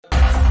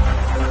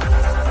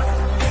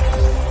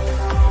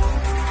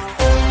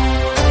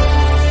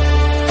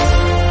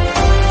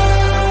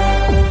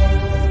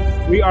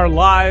We are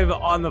live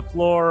on the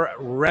floor,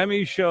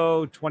 Remy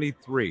Show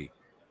 23.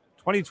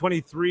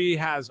 2023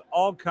 has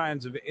all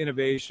kinds of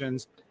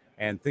innovations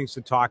and things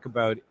to talk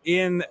about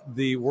in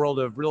the world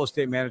of real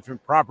estate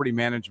management, property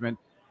management,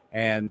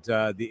 and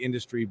the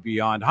industry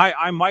beyond. Hi,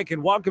 I'm Mike,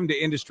 and welcome to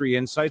Industry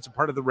Insights, a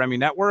part of the Remy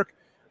Network.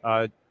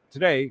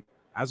 Today,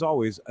 as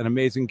always, an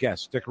amazing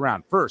guest. Stick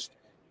around. First,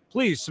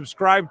 please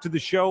subscribe to the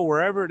show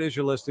wherever it is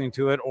you're listening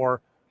to it,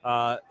 or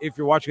if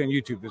you're watching on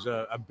YouTube, there's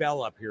a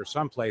bell up here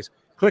someplace.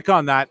 Click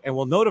on that, and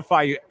we'll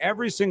notify you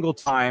every single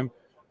time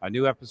a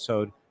new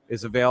episode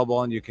is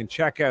available. And you can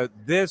check out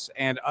this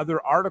and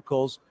other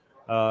articles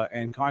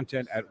and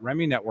content at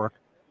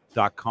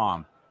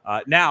remynetwork.com.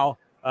 Now,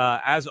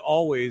 as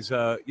always,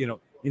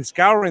 in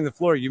scouring the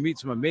floor, you meet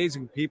some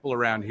amazing people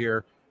around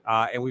here.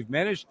 And we've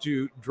managed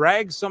to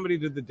drag somebody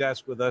to the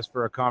desk with us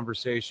for a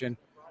conversation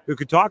who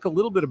could talk a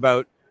little bit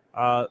about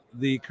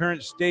the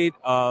current state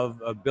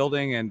of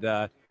building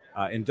and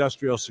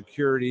industrial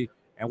security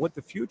and what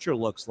the future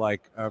looks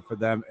like for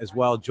them as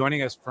well.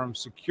 Joining us from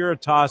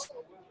Securitas,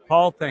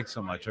 Paul, thanks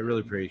so much. I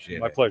really appreciate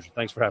it. My pleasure.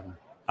 Thanks for having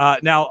me.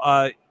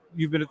 Now,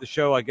 you've been at the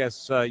show. I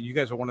guess you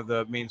guys are one of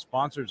the main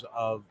sponsors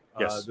of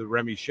Yes. the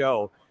Remy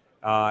Show.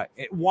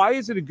 Why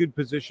is it a good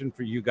position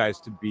for you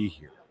guys to be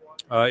here?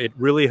 It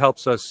really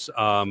helps us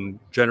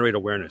generate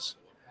awareness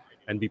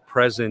and be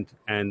present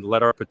and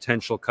let our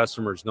potential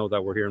customers know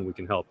that we're here and we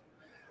can help.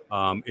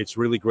 It's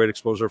really great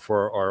exposure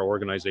for our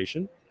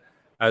organization,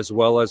 as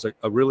well as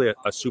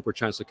a super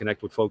chance to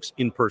connect with folks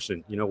in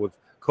person. You know, with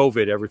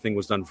COVID, everything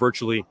was done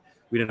virtually.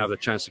 We didn't have the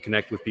chance to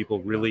connect with people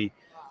really.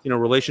 You know,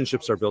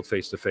 relationships are built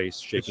face to face,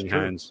 shaking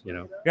hands,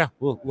 Yeah,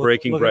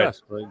 breaking look bread.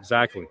 Right,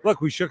 exactly. Look,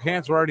 we shook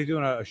hands. We're already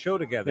doing a show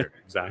together.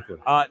 Exactly.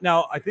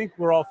 Now, I think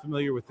we're all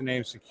familiar with the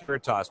name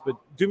Securitas, but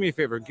do me a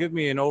favor. Give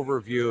me an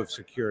overview of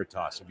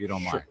Securitas, if you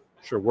don't mind.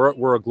 Sure.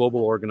 We're a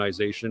global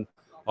organization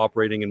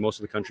operating in most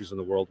of the countries in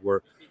the world.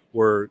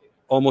 We're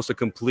almost a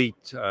complete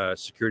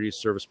security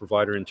service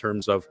provider in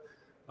terms of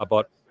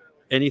about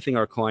anything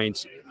our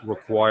clients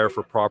require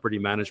for property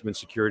management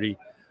security,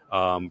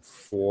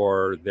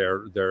 for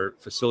their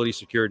facility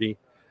security.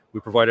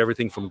 We provide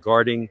everything from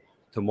guarding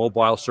to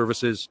mobile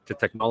services to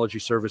technology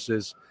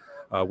services.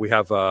 We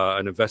have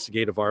an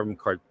investigative arm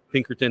called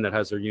Pinkerton that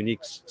has their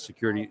unique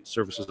security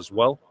services as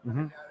well.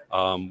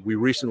 Mm-hmm. We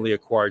recently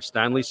acquired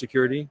Stanley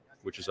Security,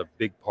 which is a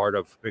big part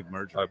of a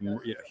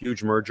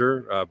huge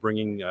merger,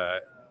 bringing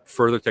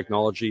further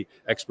technology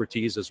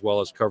expertise as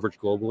well as coverage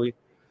globally.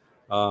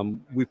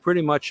 We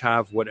pretty much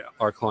have what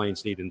our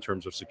clients need in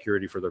terms of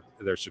security for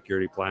their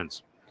security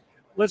plans.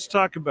 Let's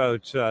talk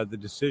about the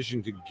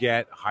decision to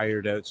get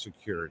hired out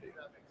security.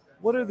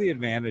 What are the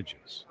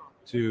advantages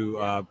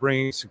to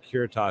bringing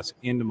Securitas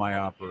into my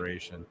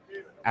operation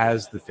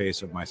as the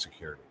face of my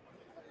security?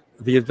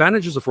 The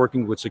advantages of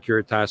working with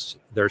Securitas,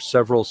 there are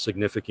several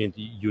significant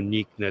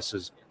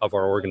uniquenesses of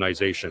our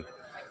organization.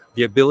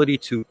 The ability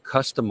to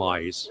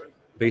customize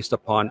based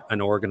upon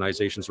an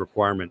organization's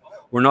requirement.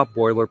 We're not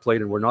boilerplate,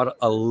 and we're not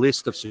a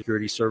list of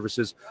security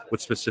services with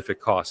specific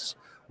costs.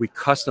 We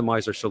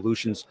customize our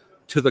solutions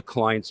to the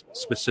client's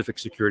specific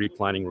security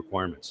planning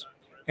requirements.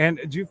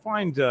 And do you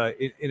find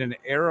in an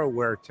era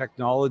where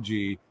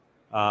technology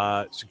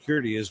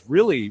security is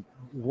really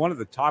one of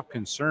the top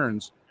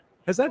concerns,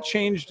 has that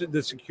changed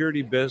the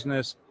security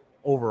business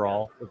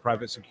overall, the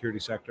private security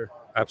sector?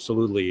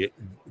 Absolutely.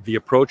 The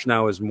approach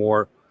now is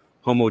more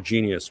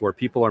homogeneous, where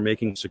people are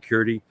making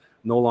security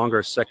no longer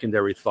a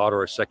secondary thought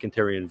or a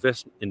secondary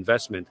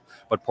investment,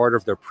 but part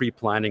of their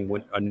pre-planning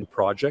with a new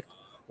project,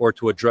 or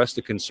to address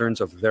the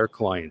concerns of their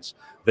clients,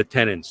 the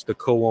tenants, the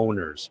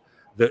co-owners,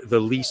 the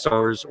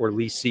leasers or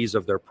lessees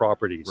of their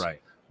properties.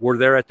 Right. We're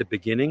there at the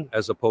beginning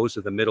as opposed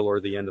to the middle or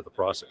the end of the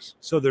process.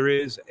 So there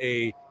is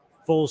a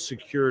full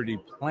security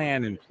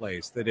plan in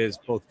place that is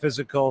both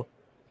physical,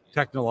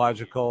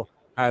 technological,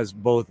 has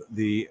both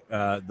the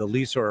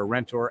leaser or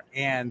rentor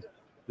and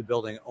the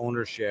building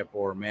ownership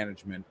or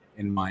management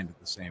in mind at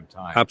the same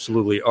time.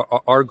 Absolutely.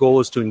 Our goal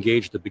is to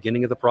engage at the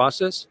beginning of the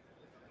process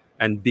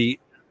and be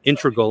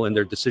integral in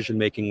their decision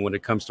making when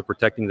it comes to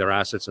protecting their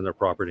assets and their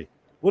property.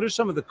 What are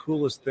some of the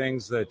coolest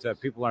things that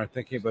people aren't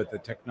thinking about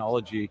that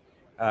technology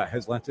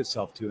has lent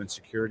itself to in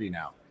security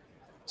now?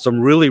 Some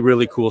really,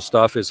 really cool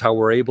stuff is how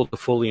we're able to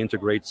fully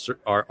integrate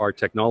our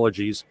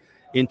technologies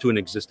into an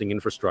existing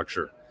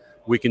infrastructure.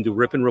 We can do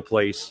rip and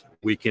replace,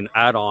 we can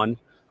add on,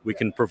 we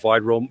can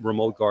provide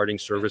remote guarding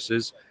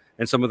services,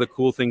 and some of the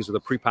cool things are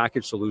the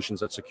prepackaged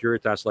solutions at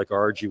Securitas, like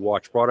our RG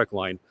Watch product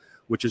line,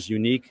 which is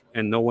unique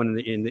and no one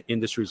in the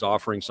industry is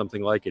offering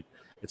something like it.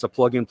 It's a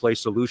plug-and-play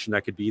solution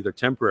that could be either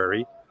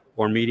temporary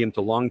or medium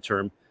to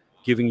long-term,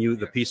 giving you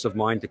the peace of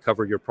mind to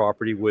cover your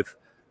property with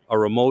a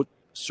remote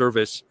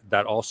service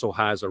that also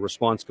has a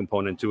response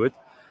component to it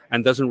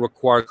and doesn't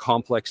require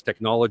complex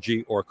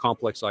technology or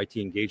complex IT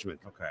engagement.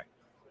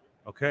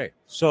 Okay.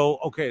 So,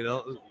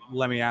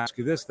 let me ask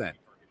you this then.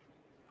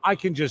 I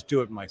can just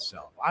do it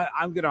myself.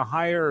 I'm going to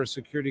hire a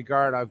security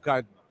guard. I've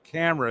got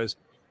cameras,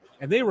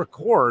 and they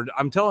record.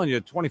 I'm telling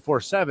you,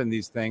 24/7.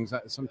 These things.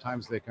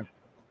 Sometimes they can.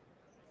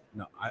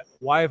 No.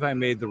 Why have I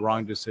made the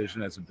wrong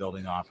decision as a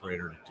building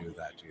operator to do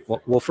that? Do you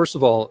think? Well, first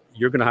of all,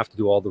 you're going to have to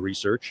do all the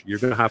research. You're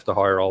going to have to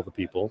hire all the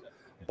people,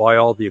 buy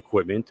all the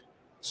equipment,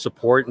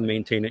 support and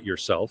maintain it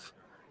yourself.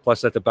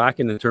 Plus, at the back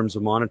end, in terms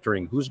of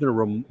monitoring, who's going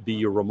to be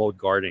your remote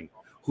guarding?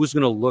 Who's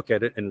going to look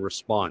at it and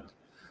respond?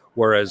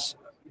 Whereas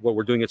what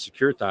we're doing at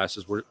Securitas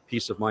is we're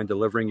peace of mind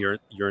delivering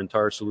your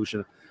entire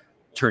solution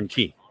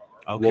turnkey.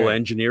 Okay. We'll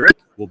engineer it,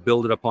 we'll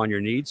build it upon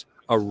your needs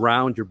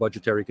around your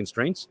budgetary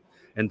constraints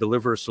and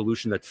deliver a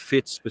solution that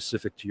fits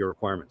specific to your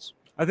requirements.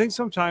 I think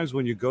sometimes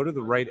when you go to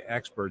the right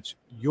experts,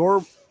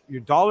 your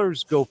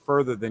dollars go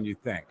further than you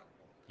think.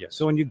 Yes.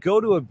 So when you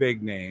go to a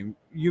big name,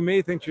 you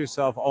may think to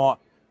yourself, "Oh,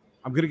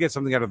 I'm going to get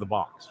something out of the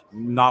box."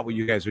 Not what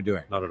you guys are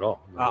doing. Not at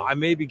all. Not at all. I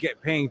may be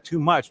paying too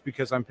much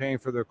because I'm paying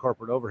for their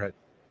corporate overhead.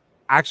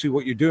 Actually,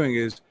 what you're doing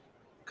is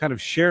kind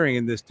of sharing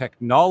in this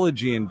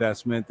technology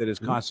investment that is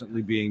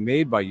constantly being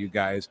made by you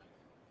guys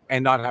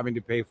and not having to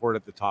pay for it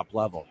at the top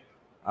level.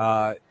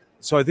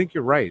 So I think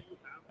you're right.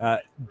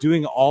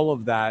 Doing all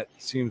of that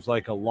seems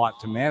like a lot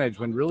to manage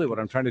when really what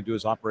I'm trying to do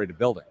is operate a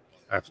building.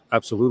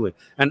 Absolutely.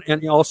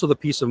 And also the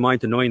peace of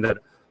mind to knowing that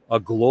a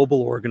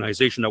global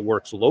organization that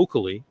works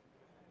locally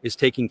is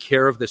taking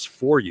care of this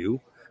for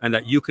you and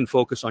that you can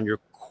focus on your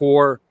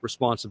core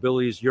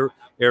responsibilities, your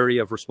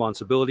area of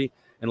responsibility,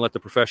 and let the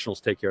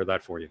professionals take care of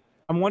that for you.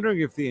 I'm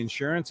wondering if the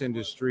insurance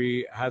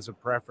industry has a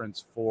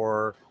preference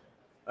for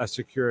a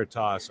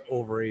Securitas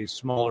over a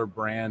smaller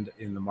brand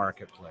in the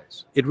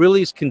marketplace. It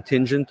really is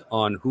contingent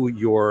on who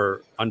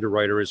your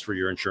underwriter is for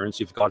your insurance.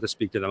 You've got to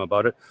speak to them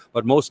about it.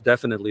 But most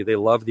definitely, they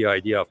love the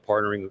idea of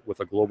partnering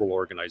with a global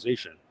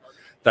organization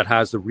that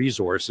has the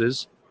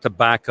resources to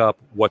back up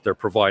what they're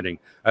providing,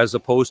 as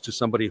opposed to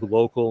somebody who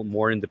local,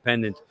 more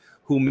independent,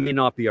 who may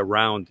not be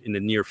around in the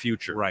near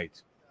future.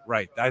 Right.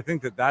 I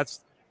think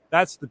that's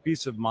the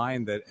peace of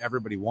mind that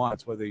everybody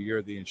wants, whether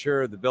you're the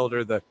insurer, the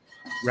builder, the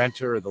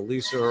renter, or the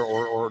leaser,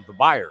 or the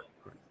buyer.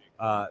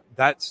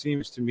 That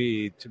seems to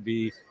me to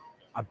be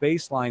a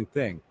baseline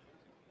thing.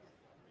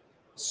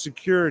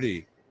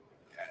 Security,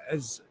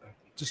 as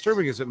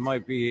disturbing as it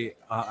might be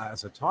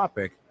as a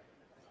topic,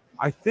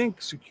 I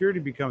think security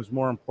becomes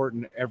more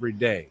important every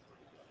day.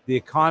 The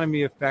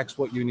economy affects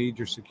what you need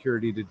your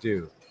security to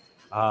do.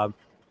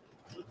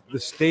 The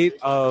state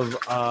of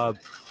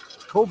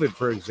COVID,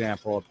 for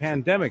example, a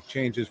pandemic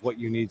changes what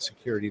you need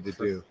security to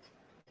do.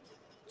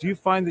 Do you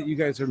find that you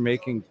guys are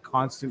making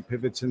constant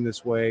pivots in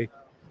this way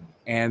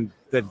and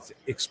that it's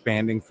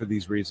expanding for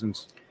these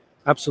reasons?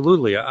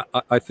 Absolutely.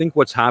 I think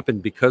what's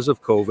happened because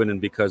of COVID and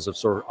because of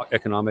sort of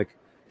economic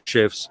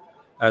shifts,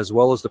 as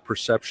well as the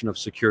perception of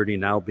security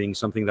now being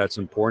something that's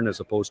important as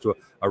opposed to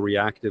a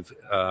reactive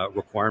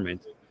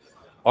requirement,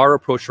 our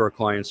approach to our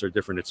clients are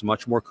different. It's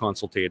much more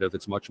consultative.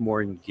 It's much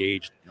more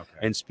engaged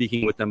and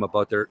speaking with them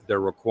about their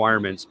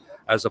requirements,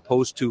 as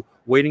opposed to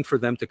waiting for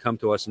them to come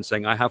to us and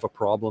saying, "I have a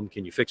problem.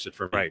 Can you fix it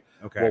for me?" Right.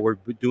 Okay. What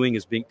we're doing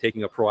is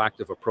taking a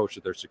proactive approach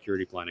to their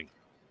security planning.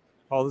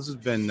 Paul, this has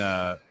been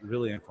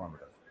really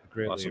informative. I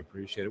greatly Awesome.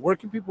 appreciate it. Where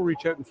can people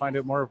reach out and find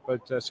out more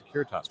about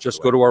Securitas?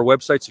 Just go to our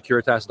website,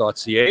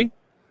 securitas.ca.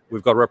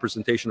 We've got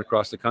representation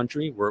across the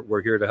country.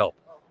 We're here to help.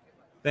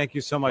 Thank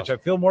you so much. Awesome.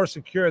 I feel more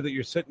secure that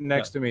you're sitting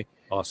next to me.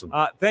 Awesome.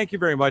 Thank you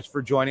very much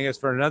for joining us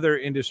for another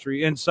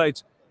Industry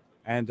Insights.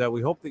 And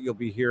we hope that you'll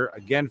be here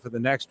again for the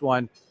next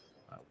one.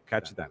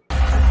 Catch you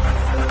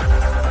then.